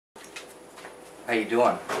How you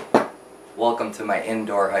doing? Welcome to my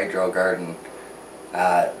indoor hydro garden.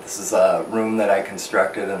 This is a room that I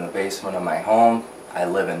constructed in the basement of my home. I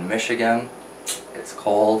live in Michigan. It's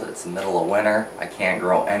cold, it's the middle of winter. I can't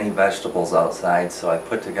grow any vegetables outside, so I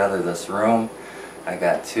put together this room. I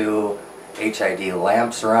got two HID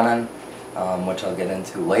lamps running, which I'll get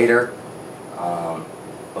into later.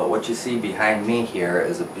 But what you see behind me here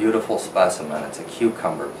is a beautiful specimen. It's a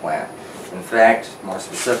cucumber plant. In fact, more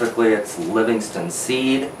specifically, it's Livingston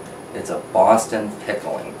seed. It's a Boston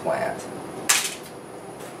pickling plant.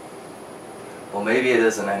 Well, maybe it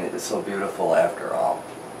isn't so beautiful after all.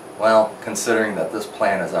 Well, considering that this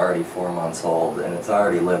plant is already 4 months old and it's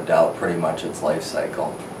already lived out pretty much its life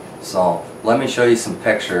cycle. So let me show you some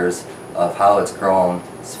pictures of how it's grown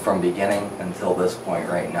from beginning until this point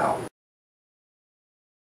right now.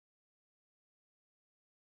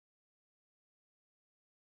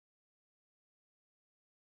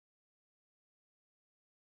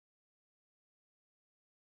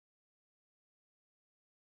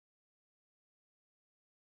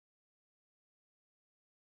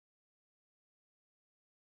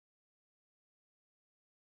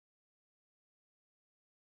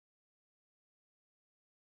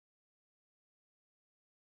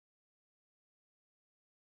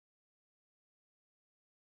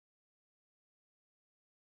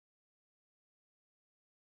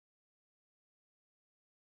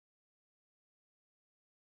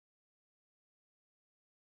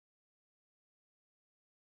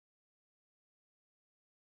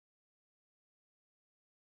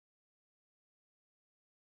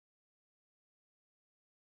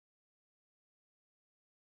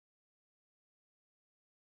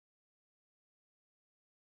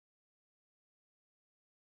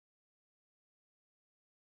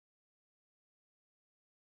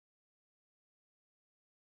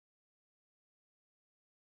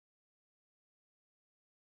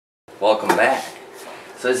 Welcome back.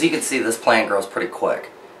 So as you can see, this plant grows pretty quick.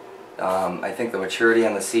 I think the maturity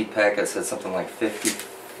on the seed packet said something like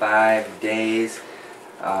 55 days,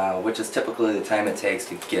 which is typically the time it takes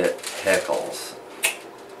to get pickles.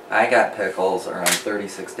 I got pickles around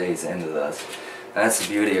 36 days into this, and that's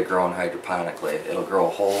the beauty of growing hydroponically. It'll grow a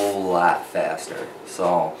whole lot faster.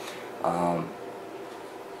 So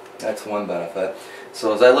that's one benefit.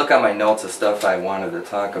 So as I look on my notes of stuff I wanted to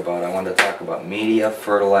talk about, I wanted to talk about media,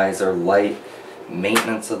 fertilizer, light,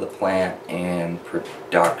 maintenance of the plant, and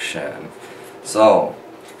production. So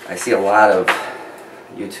I see a lot of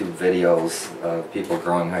YouTube videos of people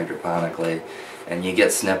growing hydroponically, and you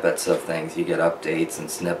get snippets of things. You get updates and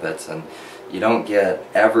snippets, and you don't get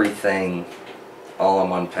everything all in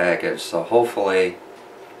one package. So hopefully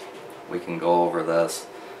we can go over this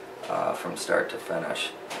from start to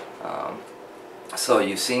finish. So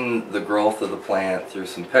you've seen the growth of the plant through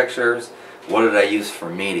some pictures. What did I use for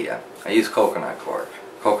media? I used coconut coir.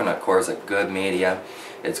 Coconut coir is a good media.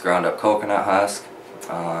 It's ground up coconut husk.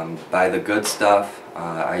 Buy the good stuff.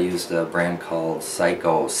 I used a brand called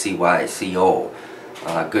Cyco, C-Y-C-O.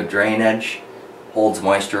 Good drainage, holds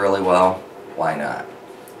moisture really well. Why not?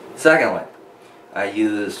 Secondly, I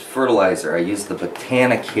used fertilizer. I used the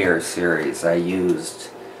Botanicare series. I used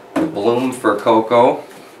the Bloom for Coco,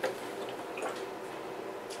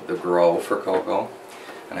 the Grow for Coco,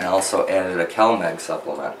 and I also added a Cal-Mag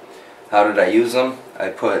supplement. How did I use them? I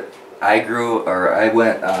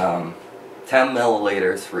went 10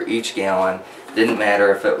 milliliters for each gallon. Didn't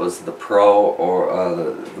matter if it was the Pro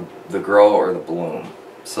or the Grow or the Bloom.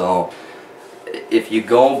 So if you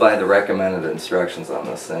go by the recommended instructions on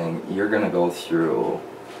this thing, you're going to go through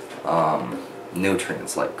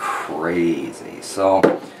nutrients like crazy.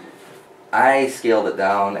 So I scaled it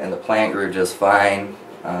down and the plant grew just fine.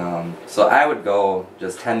 So I would go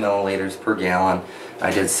just 10 milliliters per gallon.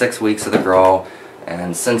 I did 6 weeks of the Grow,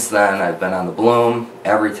 and since then I've been on the Bloom.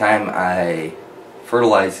 Every time I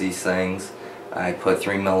fertilize these things, I put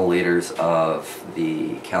 3 milliliters of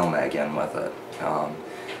the Cal-Mag in with it.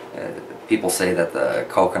 People say that the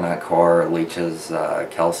coconut coir leaches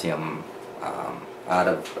calcium out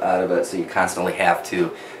of it, so you constantly have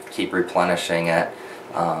to keep replenishing it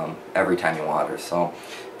every time you water. So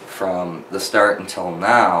from the start until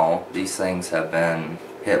now, these things have been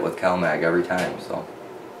hit with Cal-Mag every time. So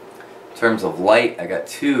in terms of light, I got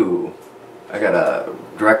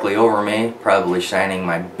directly over me, probably shining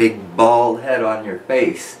my big bald head on your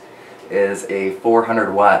face, is a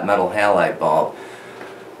 400 watt metal halide bulb.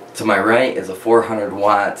 To my right is a 400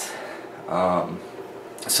 watt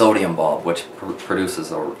sodium bulb, which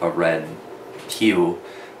produces a red hue.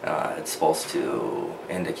 It's supposed to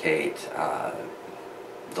indicate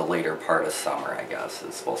the later part of summer, I guess.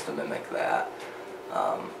 It's supposed to mimic that.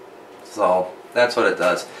 So that's what it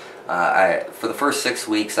does. For the first 6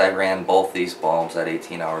 weeks I ran both these bulbs at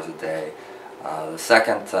 18 hours a day. The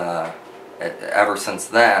second, ever since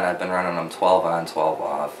then, I've been running them 12 on, 12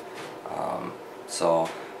 off. So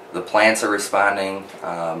the plants are responding.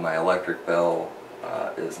 My electric bill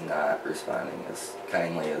is not responding as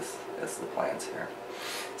kindly as the plants here.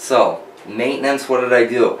 So maintenance, what did I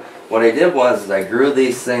do? What I did was I grew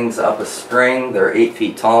these things up a string. They're 8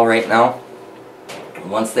 feet tall right now.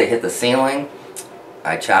 Once they hit the ceiling,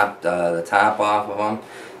 I chopped the top off of them.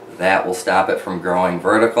 That will stop it from growing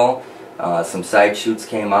vertical. Some side shoots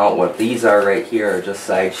came out. What these are right here are just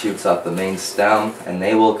side shoots off the main stem, and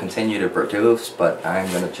they will continue to produce, but I'm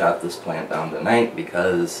going to chop this plant down tonight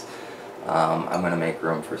because I'm going to make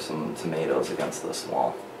room for some tomatoes against this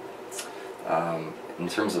wall. In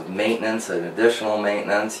terms of maintenance and additional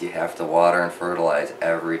maintenance, you have to water and fertilize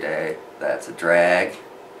every day. That's a drag.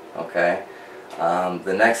 Okay.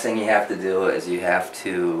 The next thing you have to do is you have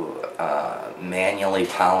to manually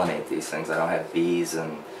pollinate these things. I don't have bees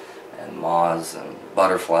and moths and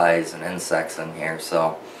butterflies and insects in here,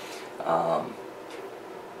 so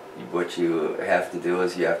what you have to do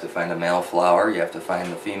is you have to find a male flower, you have to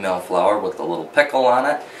find the female flower with the little pickle on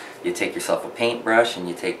it. You take yourself a paintbrush and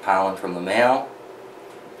you take pollen from the male,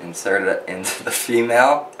 insert it into the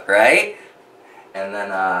female, right? And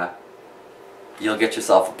then you'll get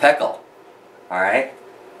yourself a pickle. Alright?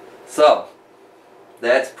 So,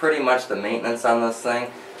 that's pretty much the maintenance on this thing.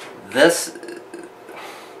 This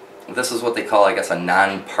is what they call, I guess, a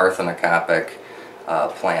non-parthenocopic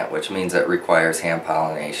plant, which means it requires hand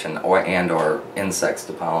pollination or insects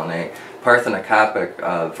to pollinate.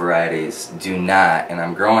 Parthenocopic varieties do not, and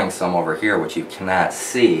I'm growing some over here which you cannot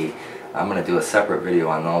see. I'm going to do a separate video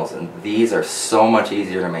on those, and these are so much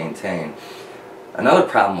easier to maintain. Another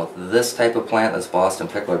problem with this type of plant, this Boston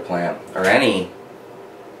Pickler plant, or any,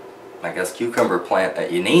 I guess, cucumber plant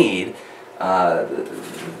that you need,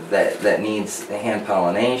 that needs hand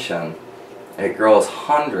pollination, it grows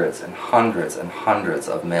hundreds and hundreds and hundreds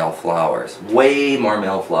of male flowers. Way more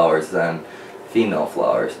male flowers than female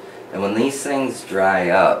flowers. And when these things dry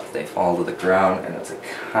up, they fall to the ground, and it's a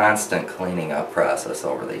constant cleaning up process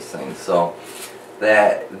over these things. So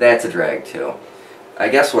that's a drag too. I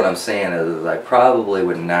guess what I'm saying is I probably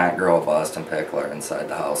would not grow a Boston Pickler inside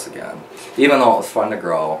the house again. Even though it was fun to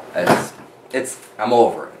grow, I'm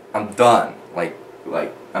over it. I'm done. Like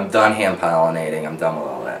I'm done hand pollinating. I'm done with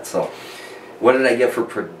all that. So what did I get for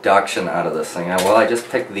production out of this thing? Well, I just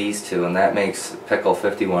picked these two, and that makes pickle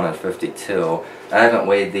 51 and 52. I haven't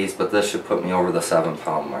weighed these, but this should put me over the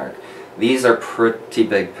 7-pound mark. These are pretty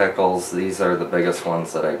big pickles. These are the biggest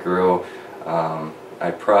ones that I grew.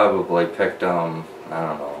 I probably picked them, I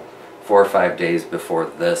don't know, 4 or 5 days before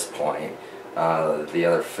this point, the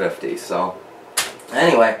other 50. So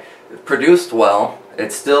anyway, it produced well.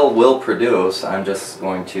 It still will produce. I'm just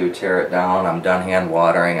going to tear it down. I'm done hand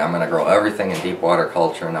watering. I'm going to grow everything in deep water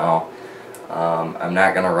culture now. I'm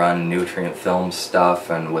not going to run nutrient film stuff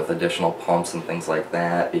and with additional pumps and things like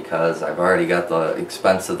that because I've already got the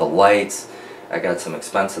expense of the lights. I got some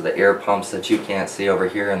expense of the air pumps that you can't see over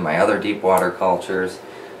here in my other deep water cultures.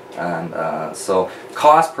 And so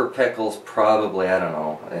cost per pickle's probably, I don't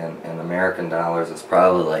know, in American dollars it's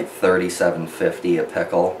probably like $37.50 a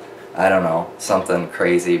pickle. I don't know, something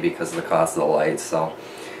crazy because of the cost of the lights. So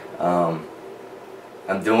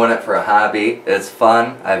I'm doing it for a hobby. It's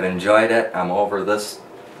fun. I've enjoyed it. I'm over this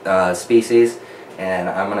species, and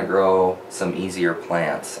I'm going to grow some easier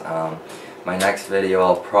plants. My next video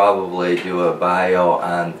I'll probably do a bio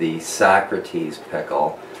on the Socrates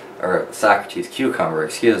pickle, or Socrates cucumber,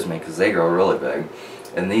 excuse me, because they grow really big.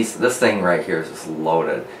 And this thing right here is just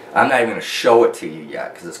loaded. I'm not even going to show it to you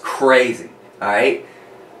yet because it's crazy, alright?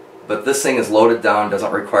 But this thing is loaded down,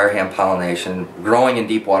 doesn't require hand pollination, growing in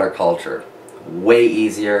deep water culture. Way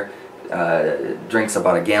easier. Drinks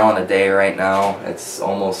about a gallon a day right now. It's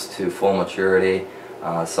almost to full maturity.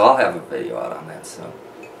 So I'll have a video out on that soon.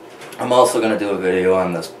 I'm also going to do a video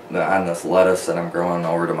on this lettuce that I'm growing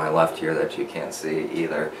over to my left here that you can't see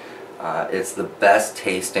either. It's the best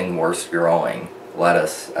tasting, worst growing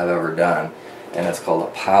lettuce I've ever done, and it's called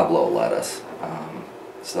a Pablo lettuce.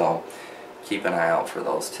 So keep an eye out for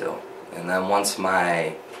those two. And then once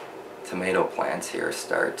my tomato plants here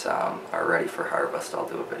are ready for harvest, I'll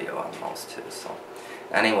do a video on those too. So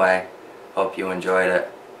anyway, hope you enjoyed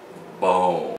it. Boom.